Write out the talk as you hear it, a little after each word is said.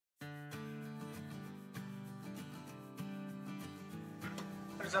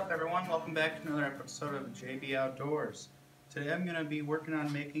is up, everyone? Welcome back to another episode of JB Outdoors. Today I'm going to be working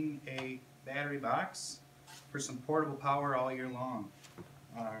on making a battery box for some portable power all year long.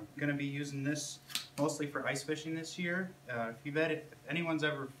 I'm going to be using this mostly for ice fishing this year. If anyone's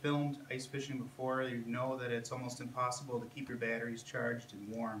ever filmed ice fishing before, you know that it's almost impossible to keep your batteries charged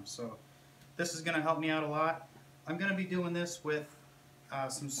and warm. So this is going to help me out a lot. I'm going to be doing this with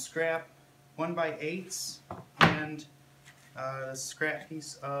some scrap 1x8s and a scrap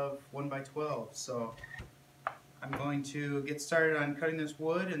piece of 1x12. So I'm going to get started on cutting this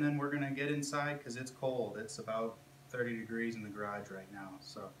wood, and then we're going to get inside because it's cold. It's about 30 degrees in the garage right now.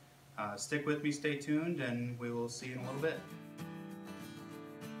 So stick with me, stay tuned, and we will see you in a little bit.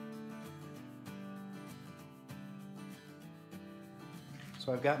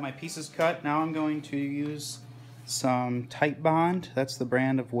 So I've got my pieces cut. Now I'm going to use some Titebond. That's the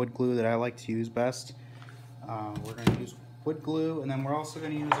brand of wood glue that I like to use best. We're going to use wood glue, and then we're also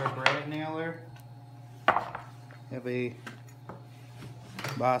going to use our brad nailer. We have a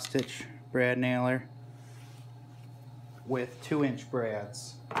Bostitch brad nailer with 2-inch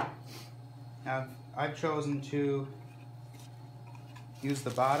brads. Now I've chosen to use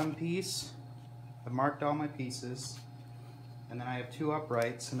the bottom piece. I've marked all my pieces, and then I have 2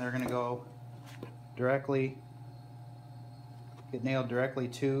 uprights, and they're going to go directly, get nailed directly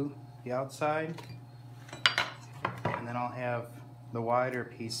to the outside. And then I'll have the wider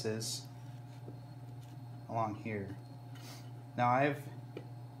pieces along here. Now I've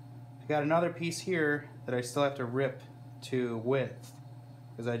got another piece here that I still have to rip to width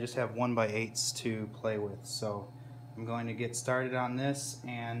because I just have 1x8s to play with. So I'm going to get started on this,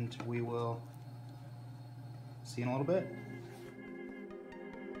 and we will see you in a little bit.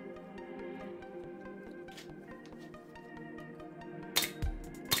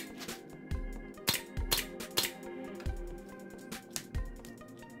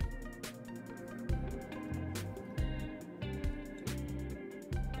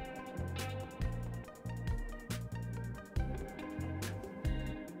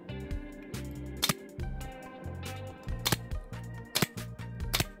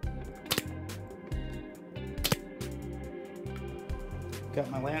 Got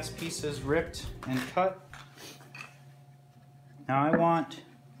my last pieces ripped and cut. Now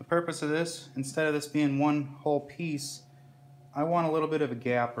the purpose of this, instead of this being one whole piece, I want a little bit of a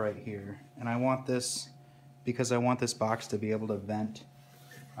gap right here. And I want this because I want this box to be able to vent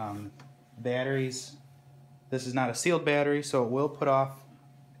batteries. This is not a sealed battery, so it will put off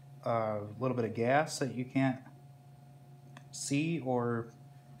a little bit of gas that you can't see or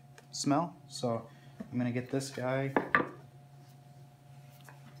smell. So I'm going to get this guy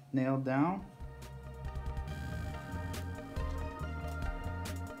nailed down.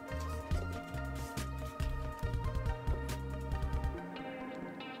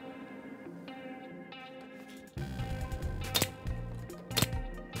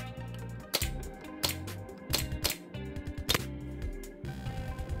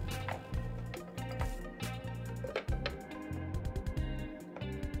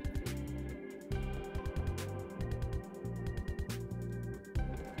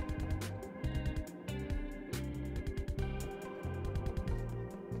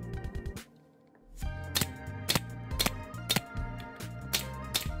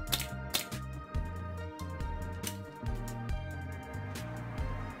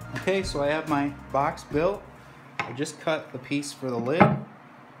 Okay, so I have my box built. I just cut the piece for the lid, and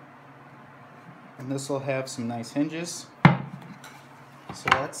this will have some nice hinges. So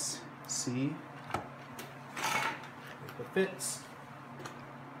let's see if it fits.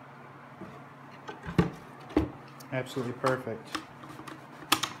 Absolutely perfect.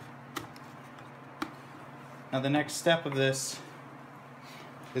 Now the next step of this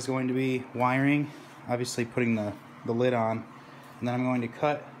is going to be wiring, obviously putting the lid on. And then I'm going to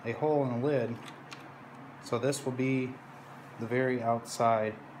cut a hole in the lid. So this will be the very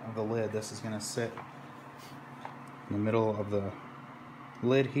outside of the lid. This is going to sit in the middle of the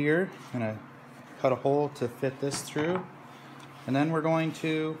lid here. I'm going to cut a hole to fit this through. And then we're going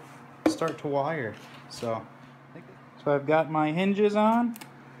to start to wire. So I've got my hinges on.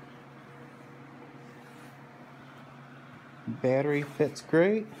 Battery fits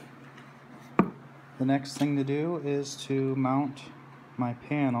great. The next thing to do is to mount my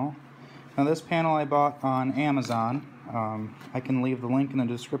panel. Now this panel I bought on Amazon. I can leave the link in the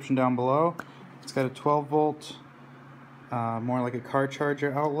description down below. It's got a 12 volt, more like a car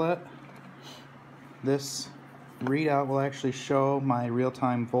charger outlet. This readout will actually show my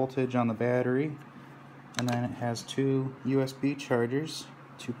real-time voltage on the battery. And then it has 2 USB chargers,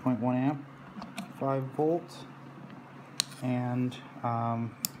 2.1 amp, 5 volt, and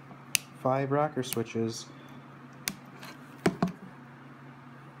 5 rocker switches.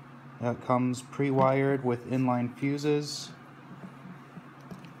 That comes pre-wired with inline fuses.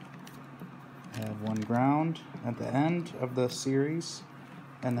 I have one ground at the end of the series,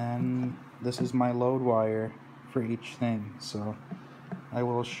 and then this is my load wire for each thing. So I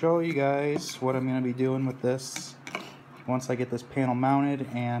will show you guys what I'm going to be doing with this once I get this panel mounted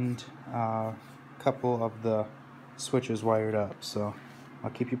and a couple of the switches wired up. So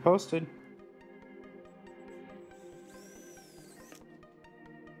I'll keep you posted.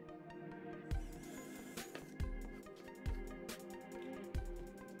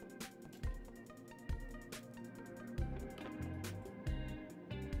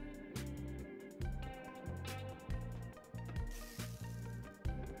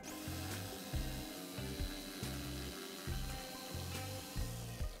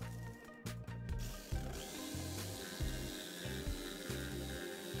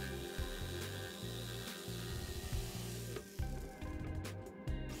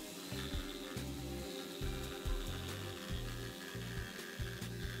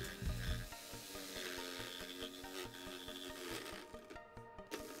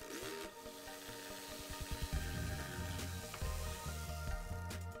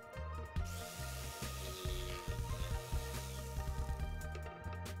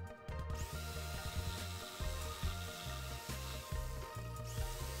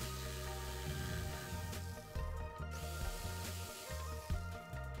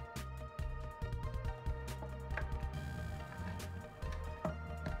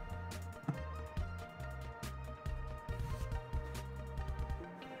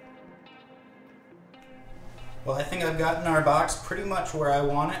 Well, I think I've gotten our box pretty much where I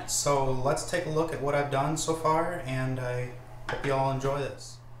want it, so let's take a look at what I've done so far, and I hope you all enjoy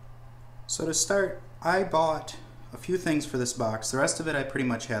this. So to start, I bought a few things for this box. The rest of it I pretty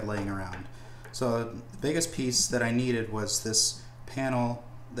much had laying around. So the biggest piece that I needed was this panel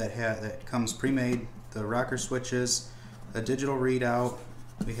that comes pre-made, the rocker switches, a digital readout.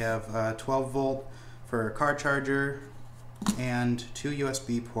 We have 12 volt for a car charger, and 2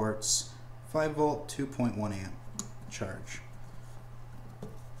 USB ports, 5 volt, 2.1 amp charge.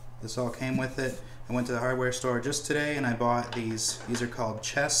 This all came with it. I went to the hardware store just today and I bought these. These are called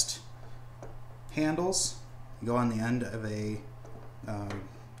chest handles. You go on the end of a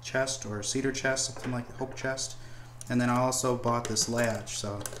chest or a cedar chest, something like the Hope chest. And then I also bought this latch.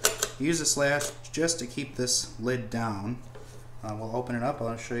 So I use this latch just to keep this lid down. We'll open it up.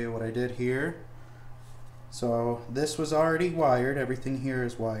 I'll show you what I did here. So this was already wired. Everything here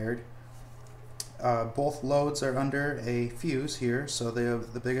is wired. Both loads are under a fuse here, so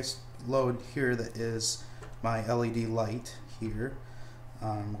the biggest load here that is my LED light here.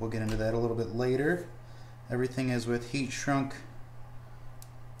 We'll get into that a little bit later. Everything is with heat shrunk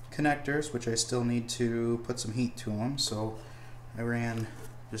connectors, which I still need to put some heat to them, so I ran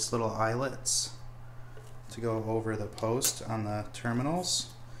just little eyelets to go over the post on the terminals,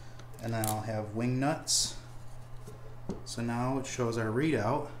 and then I'll have wing nuts. So now it shows our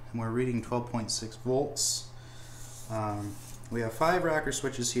readout, and we're reading 12.6 volts. We have 5 rocker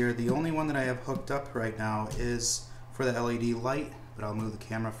switches here. The only one that I have hooked up right now is for the LED light, but I'll move the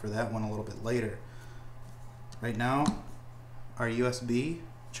camera for that one a little bit later. Right now our USB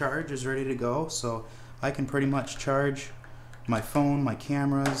charge is ready to go, so I can pretty much charge my phone, my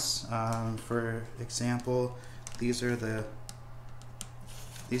cameras. For example, these are the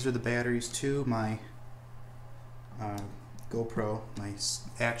batteries to my GoPro, my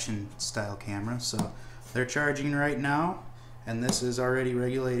action style camera. So they're charging right now, and this is already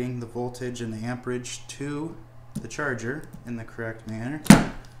regulating the voltage and the amperage to the charger in the correct manner.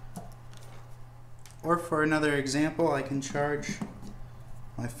 Or for another example, I can charge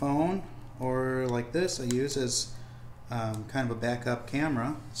my phone, or like this I use as kind of a backup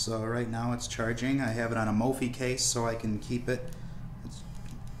camera. So right now it's charging. I have it on a Mophie case so I can keep it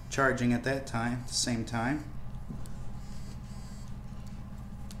charging at that time, at the same time.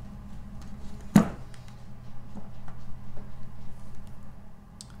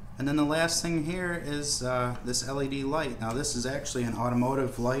 And then the last thing here is this LED light. Now this is actually an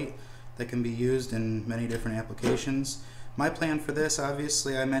automotive light that can be used in many different applications. My plan for this,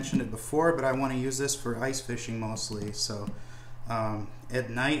 obviously I mentioned it before, but I want to use this for ice fishing mostly. So at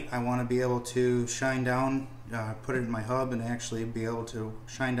night I want to be able to shine down, put it in my hub and actually be able to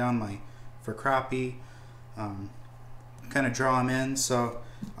shine down for crappie, kind of draw them in. So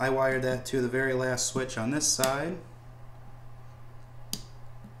I wired that to the very last switch on this side.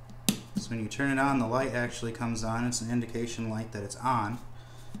 So when you turn it on, the light actually comes on. It's an indication light that it's on.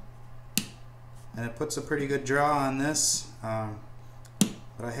 And it puts a pretty good draw on this.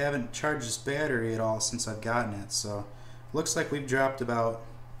 But but I haven't charged this battery at all since I've gotten it, so looks like we've dropped about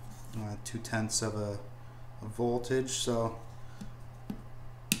 2/10 of a voltage, so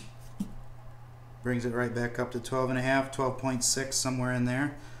brings it right back up to 12.5, 12.6, somewhere in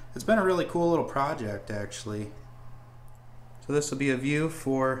there. It's been a really cool little project, actually. So this will be a view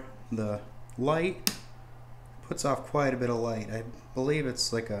for the light. Puts off quite a bit of light. I believe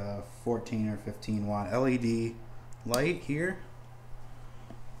it's like a 14 or 15 watt LED light here.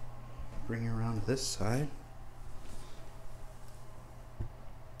 Bring it around to this side.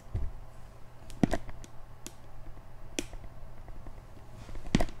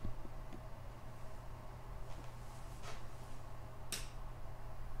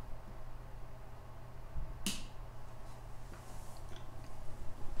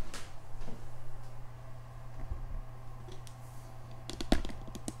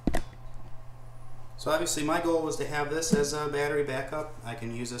 So obviously my goal was to have this as a battery backup. I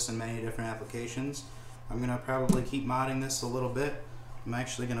can use this in many different applications. I'm going to probably keep modding this a little bit. I'm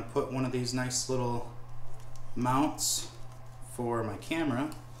actually going to put one of these nice little mounts for my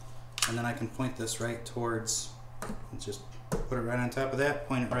camera, and then I can point this right towards, just put it right on top of that,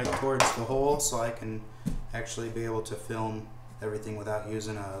 point it right towards the hole, so I can actually be able to film everything without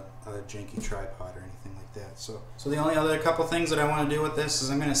using a janky tripod or anything like that. So the only other couple things that I want to do with this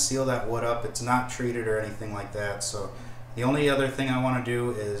is I'm going to seal that wood up. It's not treated or anything like that, so the only other thing I want to do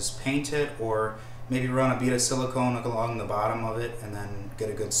is paint it, or maybe run a bead of silicone along the bottom of it and then get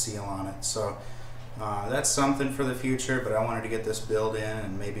a good seal on it. So that's something for the future, but I wanted to get this build in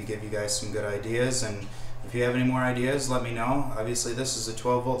and maybe give you guys some good ideas. And if you have any more ideas, let me know. Obviously this is a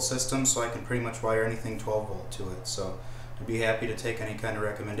 12 volt system, so I can pretty much wire anything 12 volt to it. So I'd be happy to take any kind of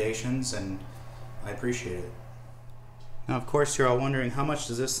recommendations, and I appreciate it. Now of course you're all wondering, how much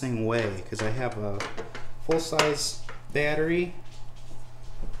does this thing weigh? Because I have a full-size battery.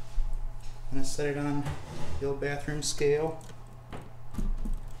 I'm going to set it on the old bathroom scale.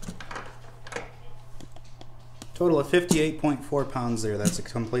 Total of 58.4 pounds there. That's a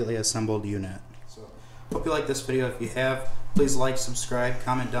completely assembled unit. So hope you like this video. If you have, please like, subscribe,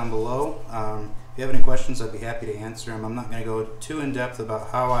 comment down below. If you have any questions, I'd be happy to answer them. I'm not going to go too in depth about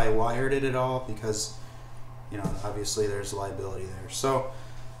how I wired it at all, because obviously there's liability there. So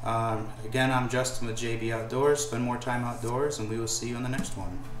again, I'm Justin with JB Outdoors. Spend more time outdoors, and we will see you in the next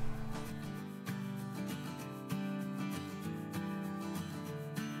one.